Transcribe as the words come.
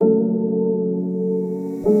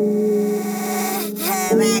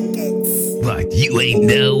You ain't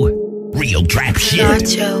know real trap shit.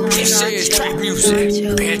 Penacho. This is trap music,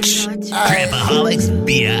 bitch. Trapaholics,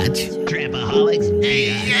 biatch. Trapaholics,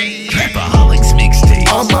 biatch. Trapaholics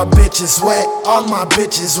mixtape. All my bitches wet, all my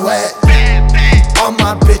bitches wet. All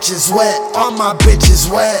my bitches wet, all my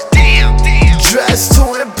bitches wet. Dressed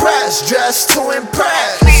to impress, dressed to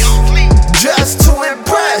impress. Dressed to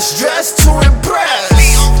impress, dressed to impress.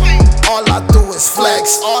 All I do is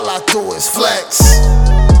flex, all I do is flex.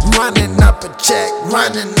 Running up a check,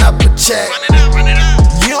 running up a check.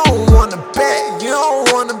 You don't wanna bet, you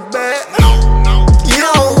don't wanna bet. You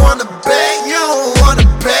don't wanna bet, you don't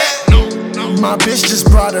wanna bet. My bitch just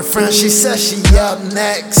brought her friend, she said she up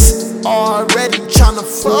next. Already tryna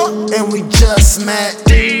fuck, and we just met.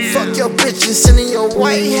 Fuck your bitches sending your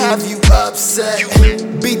way, have you upset?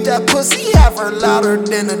 Beat that pussy, have her louder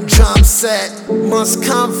than a drum set. Must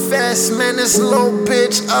confess, man, this little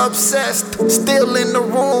bitch obsessed. Still in the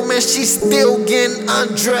room and she still getting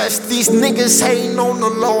undressed. These niggas hating on the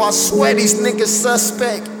low, I swear these niggas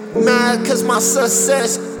suspect. Mad cause my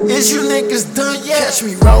success, is you niggas done yet? Catch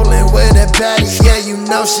me rolling with a baddie, yeah you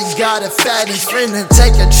know she got a fatty. Finna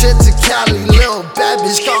take a trip to Cali, little bad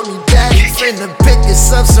bitch call me daddy. Finna pick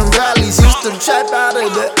us up some rallies, used to trap out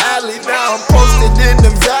of the alley. Now I'm posted in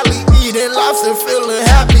the valley, eating lobster, feeling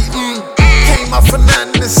happy. Came up for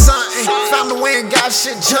nothing to something, found a way and got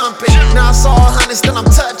shit jumping. Now it's all hundreds that I'm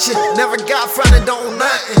touching, never got fronted, don't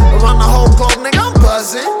nothing. Around the whole globe, nigga, I'm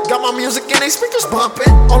buzzing. Got my music and they speakers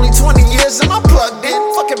bumping. Only 20 years and I'm plugged in.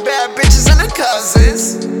 Fucking bad bitches and their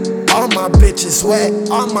cousins. All my bitches wet,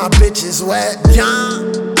 all my bitches wet.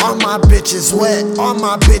 Yeah. All my bitches wet, all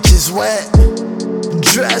my bitches wet.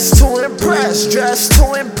 Dressed to impress, dressed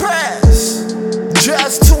to impress.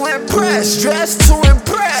 Dressed to impress, dressed to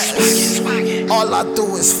impress. All I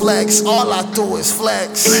do is flex, all I do is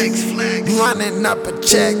flex. Running up a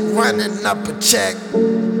check, running up a check.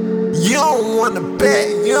 You don't wanna bet,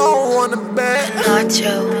 you don't wanna bet.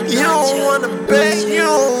 Penacho. You don't wanna bet, you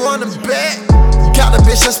don't wanna bet. Got a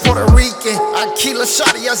bitch that's Puerto Rican, I kill a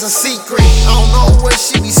shawty as a secret. I don't know what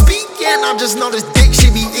she be speaking, I just know this dick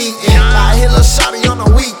she be eating. I hit a shawty on the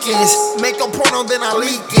weekends, make a porno then I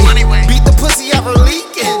leak it. Beat the pussy ever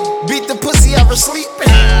leaking, beat the pussy ever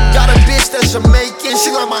sleeping. Got a bitch that's Jamaican,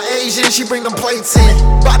 she like my Asian, she bring them plates in.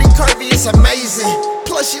 Body curvy, it's amazing.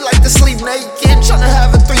 Plus she like to sleep naked, tryna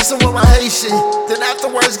have a threesome with my Haitian. Then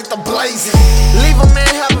afterwards get the blazing, leave a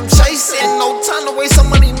man, have him chasing. No time to waste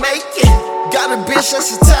some money making. Got a bitch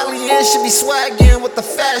that's Italian, she be swaggin' with the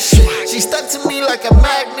fashion. She stuck to me like a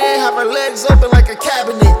magnet, have her legs open like a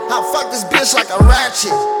cabinet. I fuck this bitch like a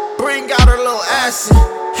ratchet, bring out her little acid.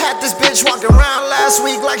 Had this bitch walking around last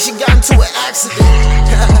week like she got into an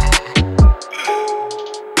accident.